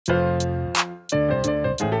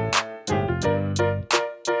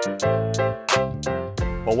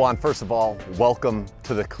Well, Juan, first of all, welcome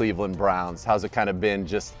to the Cleveland Browns. How's it kind of been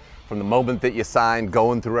just from the moment that you signed,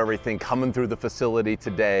 going through everything, coming through the facility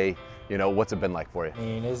today? You know, what's it been like for you? I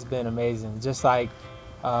mean, it's been amazing. Just like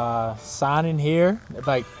signing here,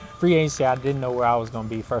 like free agency, I didn't know where I was going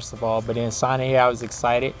to be, first of all. But then signing here, I was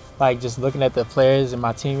excited. Like just looking at the players and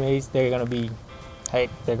my teammates, they're going to be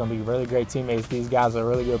really great teammates. These guys are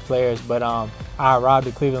really good players. But I arrived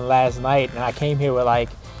at Cleveland last night, and I came here with like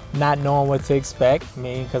not knowing what to expect. I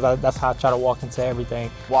mean, because that's how I try to walk into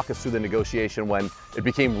everything. Walk us through the negotiation when it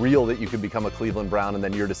became real that you could become a Cleveland Brown, and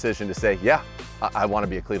then your decision to say, yeah, I want to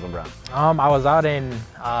be a Cleveland Brown. I was out in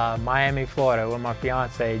Miami, Florida with my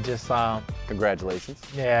fiance. Just Congratulations.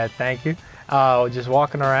 Yeah, thank you. Just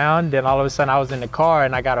walking around, then all of a sudden I was in the car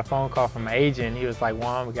and I got a phone call from my agent. He was like,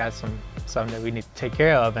 Juan, we got something that we need to take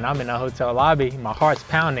care of. And I'm in the hotel lobby, my heart's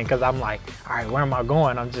pounding because I'm like, all right, where am I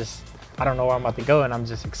going? I don't know where I'm about to go, and I'm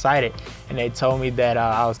just excited. And they told me that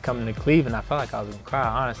I was coming to Cleveland. I felt like I was gonna cry,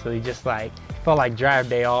 honestly. Just like, felt like draft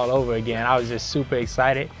day all over again. I was just super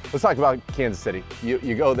excited. Let's talk about Kansas City. You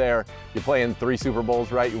go there, you play in 3 Super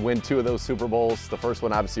Bowls, right? You win 2 of those Super Bowls. The first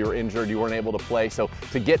one, obviously, you were injured. You weren't able to play. So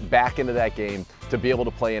to get back into that game, to be able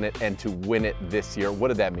to play in it and to win it this year, what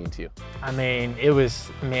did that mean to you? I mean,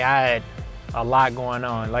 I had a lot going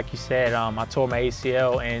on. Like you said, I tore my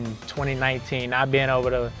ACL in 2019. Not being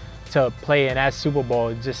able to play in that Super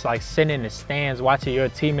Bowl, just like sitting in the stands, watching your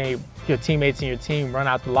teammates and your team run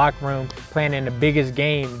out the locker room, playing in the biggest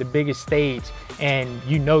game, the biggest stage, and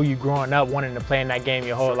you growing up wanting to play in that game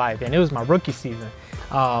your whole life. And it was my rookie season,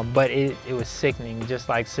 but it was sickening, just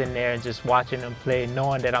like sitting there and just watching them play,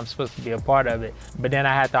 knowing that I'm supposed to be a part of it. But then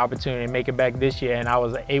I had the opportunity to make it back this year, and I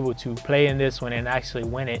was able to play in this one and actually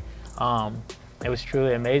win it. It was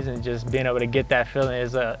truly amazing just being able to get that feeling.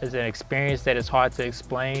 Is an experience that is hard to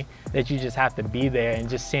explain, that you just have to be there, and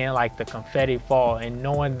just seeing like the confetti fall and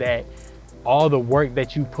knowing that all the work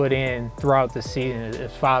that you put in throughout the season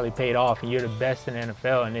is finally paid off, and you're the best in the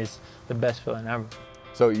NFL, and it's the best feeling ever.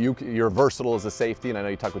 So you're versatile as a safety, and I know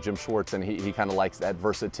you talked with Jim Schwartz, and he kind of likes that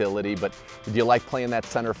versatility, but do you like playing that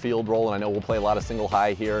center field role? And I know we'll play a lot of single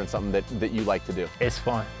high here, and something that you like to do. It's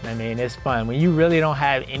fun. I mean, it's fun. When you really don't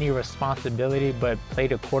have any responsibility but play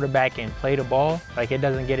the quarterback and play the ball, like it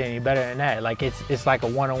doesn't get any better than that. Like it's like a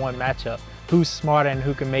one-on-one matchup. Who's smarter and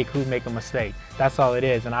who make a mistake. That's all it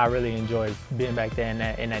is, and I really enjoy being back there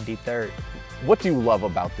in that deep third. What do you love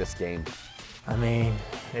about this game? I mean,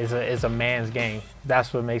 it's a man's game.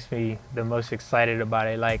 That's what makes me the most excited about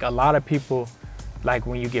it. Like a lot of people, like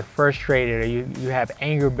when you get frustrated or you have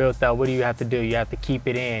anger built up, what do you have to do? You have to keep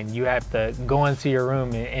it in. You have to go into your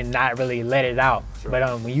room and not really let it out. Sure.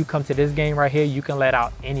 But when you come to this game right here, you can let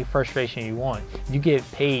out any frustration you want. You get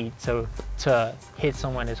paid to hit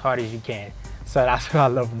someone as hard as you can. So that's what I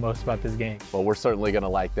love the most about this game. Well, we're certainly going to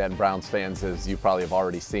like that. And Browns fans, as you probably have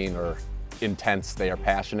already seen, are intense. They are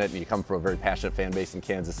passionate, and you come from a very passionate fan base in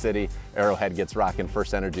Kansas City. Arrowhead gets rocking.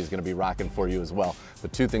 First Energy is going to be rocking for you as well.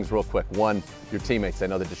 But 2 things real quick. One, your teammates. I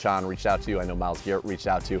know that Deshaun reached out to you. I know Myles Garrett reached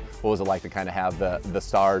out to you. What was it like to kind of have the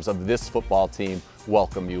stars of this football team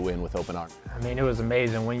welcome you in with open arms? I mean, it was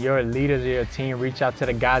amazing. When your leaders of your team reach out to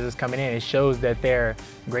the guys that's coming in, it shows that they're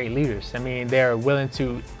great leaders. I mean, they're willing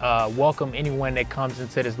to welcome anyone that comes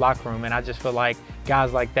into this locker room. And I just feel like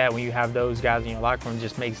guys like that, when you have those guys in your locker room,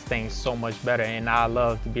 just makes things so much better. And I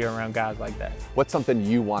love to be around guys like that. What's something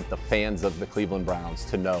you want the fans of the Cleveland Browns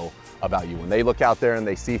to know about you? When they look out there and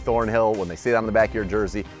they see Thornhill, when they see that on the back of your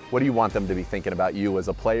jersey, what do you want them to be thinking about you as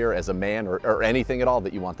a player, as a man, or anything at all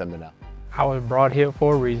that you want them to know? I was brought here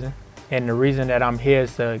for a reason, and the reason that I'm here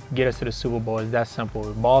is to get us to the Super Bowl. It's that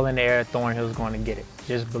simple. Ball in the air, Thornhill's going to get it.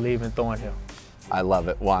 Just believe in Thornhill. I love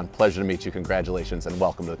it. Juan, pleasure to meet you. Congratulations and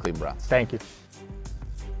welcome to the Cleveland Browns. Thank you.